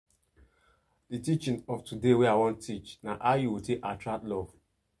The teaching of today where I want to teach now how you will take attract love.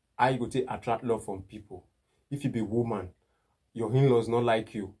 How you will take attract love from people. If you be woman, your in-laws not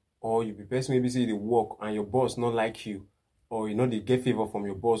like you, or you be person maybe say they work and your boss not like you, or you know they get favor from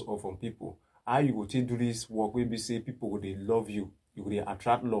your boss or from people. How you will take do this work maybe say people will they love you, you will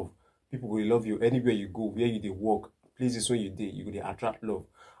attract love. People will love you anywhere you go, where you they work, places where you did, you will attract love.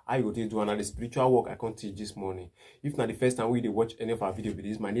 How you go to do another spiritual work I can't teach this morning. If not the first time we watch any of our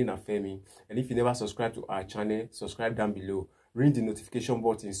videos, my name is Femi. And if you never subscribe to our channel, subscribe down below. Ring the notification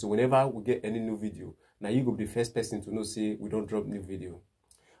button so whenever we get any new video, now you go be the first person to know say we don't drop new video.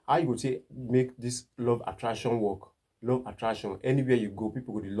 How you go to make this love attraction work? Love attraction. Anywhere you go,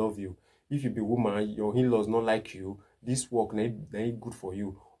 people will love you. If you be woman, your in-laws not like you, this work ain't good for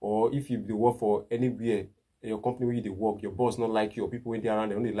you. Or if you be work for anywhere, your company where you work, your boss not like you, or people when they around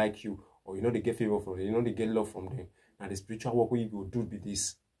they only like you, or you know they get favor from them, you know they get love from them. Now the spiritual work where you go do be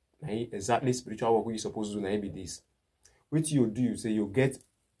this. Now exactly spiritual work where you supposed to do now be this. What you do, you say you get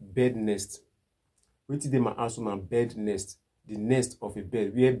bed nest. What they my answer na bed nest, the nest of a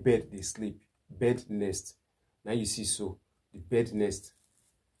bed where bed they sleep. Bed nest. Now you see so the bed nest,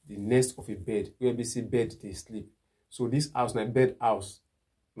 the nest of a bed where we say bed they sleep. So this house na bed house.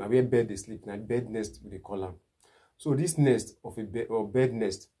 Now where bed they sleep, now bed nest with a column. So this nest of a bed or bed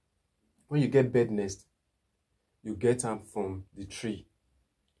nest, when you get bed nest, you get them from the tree.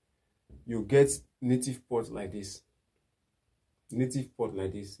 You get native pot like this. Native pot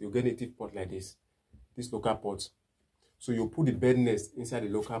like this. You get native pot like this. This local pot. So you put the bed nest inside the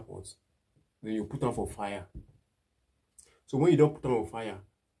local pot. Then you put them for fire. So when you don't put them on fire,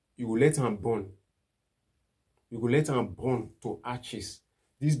 you will let them burn. You will let them burn to ashes.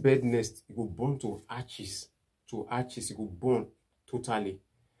 This bed nest, it will burn to ashes. To ashes, it will burn totally.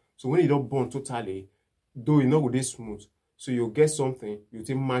 So when it don't burn totally, though it not go this smooth, so you get something, you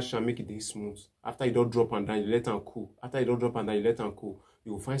take mash and make it this smooth. After you don't drop and down, you let them cool. After you don't drop and down, you let them cool.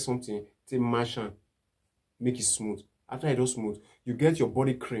 You will find something, take mash and make it smooth. After it does smooth, you get your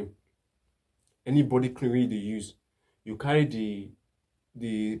body cream. Any body cream you use. You carry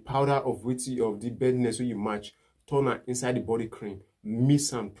the powder of the bed nest where you match, turn it inside the body cream. Mix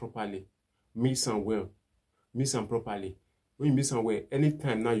them properly. Mix them well. Mix them properly. When you mix them well,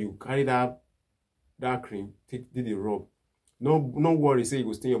 anytime now you carry that cream, do the rub. No worry, say you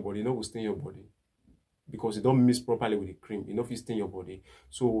go stain your body. No go stain your body. Because you don't mix properly with the cream. You know if you stain your body.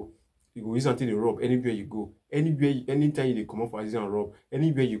 So you go use until the rub anywhere you go. Anytime you come up for using and rub,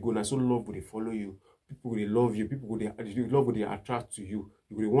 anywhere you go, now so love will they follow you. People will love you. People will love will they attract to you.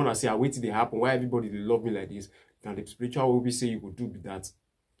 You will want to say, I wait till they happen. Why everybody they love me like this? And the spiritual will be say you will do that.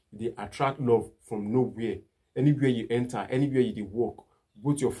 They attract love from nowhere. Anywhere you enter, anywhere you walk,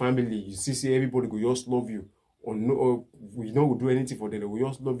 both your family, you see everybody will just love you. Or no, or we don't do anything for them. They will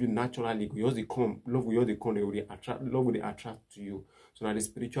just love you naturally. We just they come, love will just they come. They will attract, love will they attract to you. So now the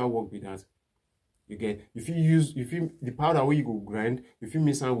spiritual work with that. You get if you the powder where you go grind, if you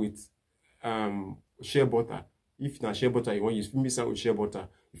mix it with shea butter. If not shea butter you want use, if you mix it with shea butter.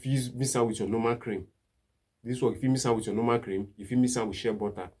 If you mix it with your normal cream. This work, if you mix it with your normal cream, if you mix it with shea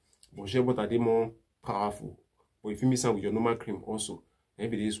butter, but shea butter they more powerful. But if you mix it with your normal cream also,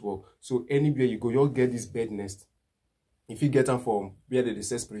 maybe this work. So anywhere you go, you'll get this bed nest. If you get them from where they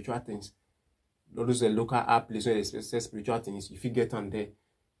say spiritual things, not those local app place where they say spiritual things, if you get them there,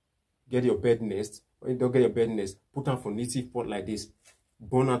 get your bed nest. When you don't get your bed nest, put them for native pot like this,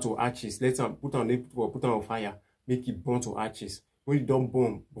 burn out to ashes. Let them put them on fire, make it burn to ashes. When you don't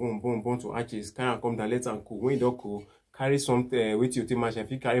burn to ashes, kind of come down, let them cool. When you don't cool, carry something with your match. If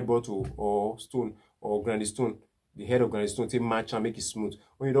you carry bottle or stone or granny stone, the head of granny stone, take match and make it smooth.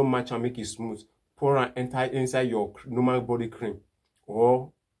 When you don't match and make it smooth, pour and enter inside your normal body cream,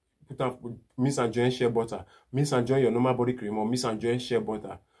 or put on mix and join shea butter. Mix and join your normal body cream or mix and join shea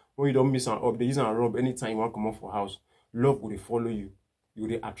butter. When you don't mix and up, they use and rub anytime you want to come up for house. Love will follow you. You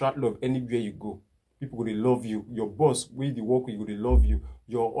will attract love anywhere you go. People will love you. Your boss, where you work with, will love you.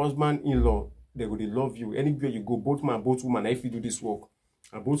 Your husband-in-law, they will love you. Anywhere you go, both man, both woman, if you do this work,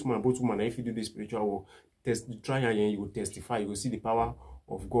 and both man, both woman, if you do this spiritual work, try and you will testify. You will see the power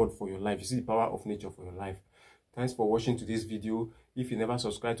of God for your life. You see the power of nature for your life. Thanks for watching today's video. If you never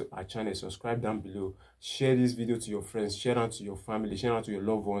subscribe to our channel, subscribe down below. Share this video to your friends. Share it to your family. Share it to your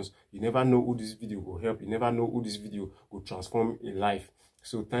loved ones. You never know who this video will help. You never know who this video will transform in life.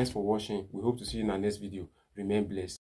 So thanks for watching. We hope to see you in our next video. Remain blessed.